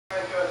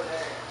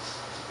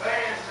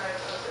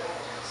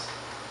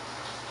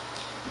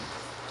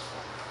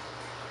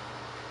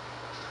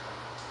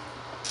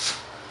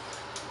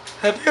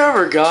Have you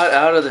ever got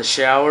out of the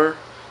shower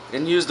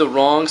and used the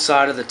wrong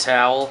side of the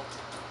towel?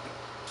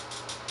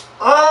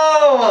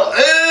 Oh,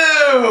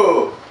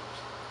 ew!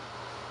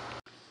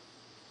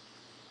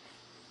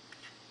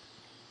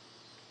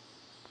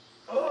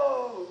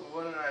 Oh,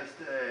 what a nice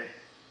day.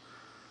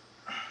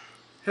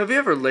 Have you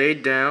ever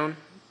laid down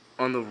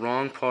on the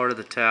wrong part of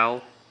the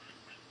towel?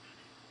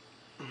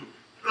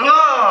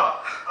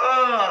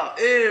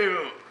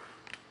 Ew!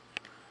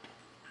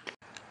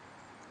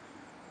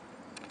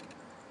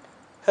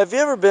 Have you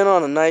ever been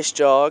on a nice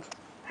jog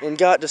and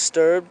got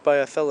disturbed by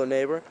a fellow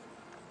neighbor?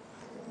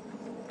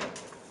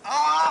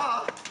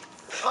 Ah!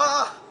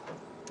 Ah!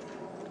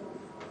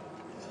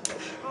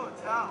 Oh, a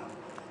towel.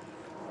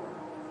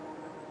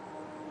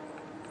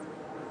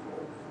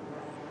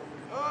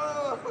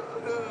 Oh,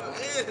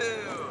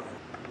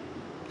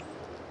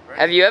 ew!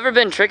 Have you ever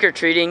been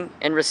trick-or-treating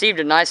and received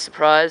a nice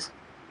surprise?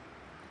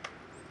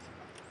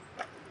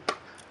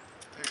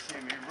 They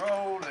see me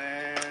rolling.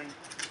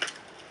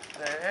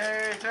 Say,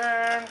 hey,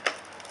 turn.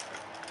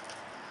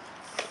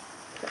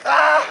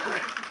 Ah!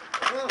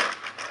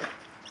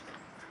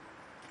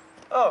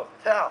 Oh,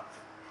 towel.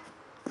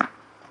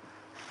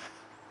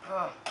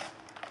 Oh.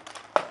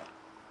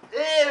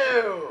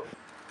 Ew!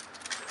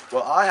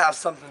 Well, I have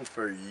something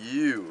for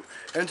you.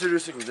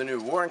 Introducing the new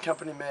Whorton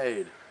Company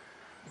made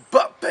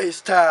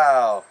ButtFace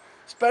Towel.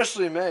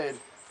 Specially made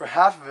for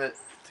half of it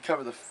to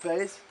cover the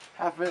face,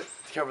 half of it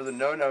to cover the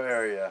no-no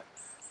area.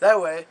 That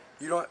way,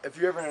 you don't. If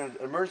you're ever in an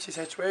emergency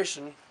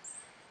situation,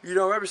 you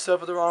don't rub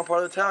yourself with the wrong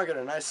part of the towel and get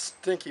a nice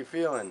stinky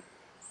feeling.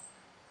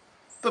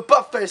 The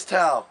ButtFace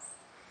Towel.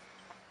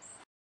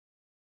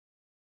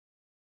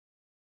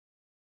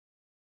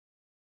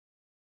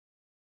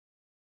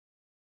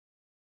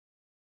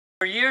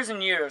 For years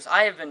and years,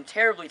 I have been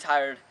terribly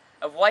tired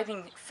of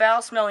wiping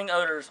foul-smelling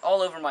odors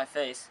all over my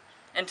face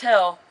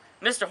until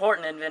Mr.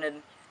 Whorton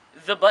invented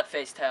the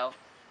ButtFace Towel.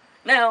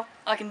 Now,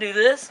 I can do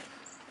this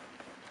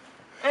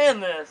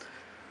and this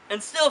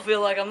and still feel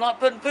like I'm not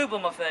putting poop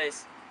on my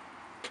face.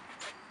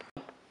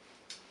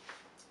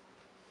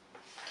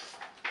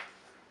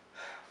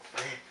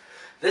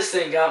 This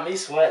thing got me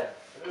sweating.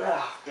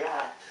 Oh,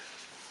 God.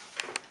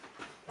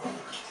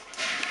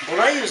 When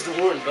I use the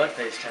Whorton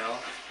ButtFace Towel,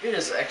 it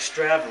is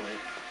extravagant.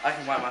 I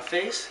can wipe my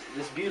face,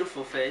 this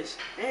beautiful face,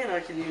 and I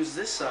can use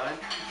this side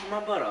for my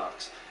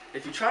buttocks.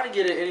 If you try to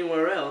get it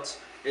anywhere else,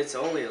 it's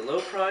only a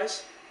low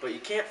price, but you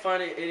can't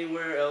find it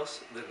anywhere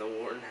else than the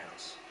Whorton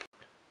house.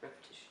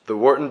 The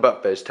Whorton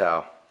ButtFace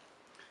Towel.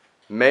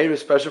 Made with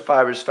special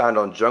fibers found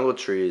on jungle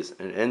trees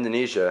in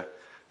Indonesia,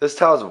 this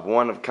towel is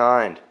one of a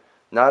kind.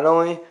 Not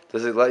only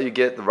does it let you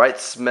get the right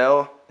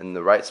smell in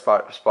the right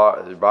spot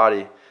of your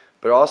body,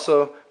 but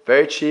also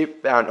very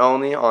cheap, found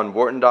only on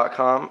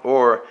Whorton.com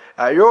or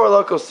at your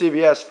local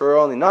CVS for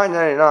only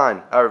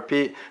 $9.99. I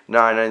repeat,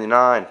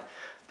 $9.99.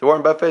 The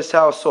Whorton ButtFace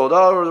Towel is sold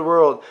all over the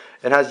world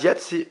and has yet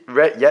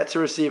to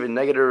receive a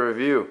negative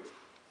review.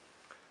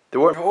 The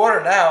Whorton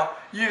order now,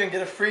 you even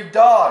get a free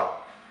dog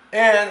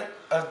and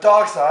a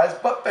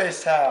dog-sized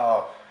ButtFace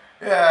towel.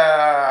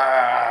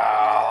 Yeah.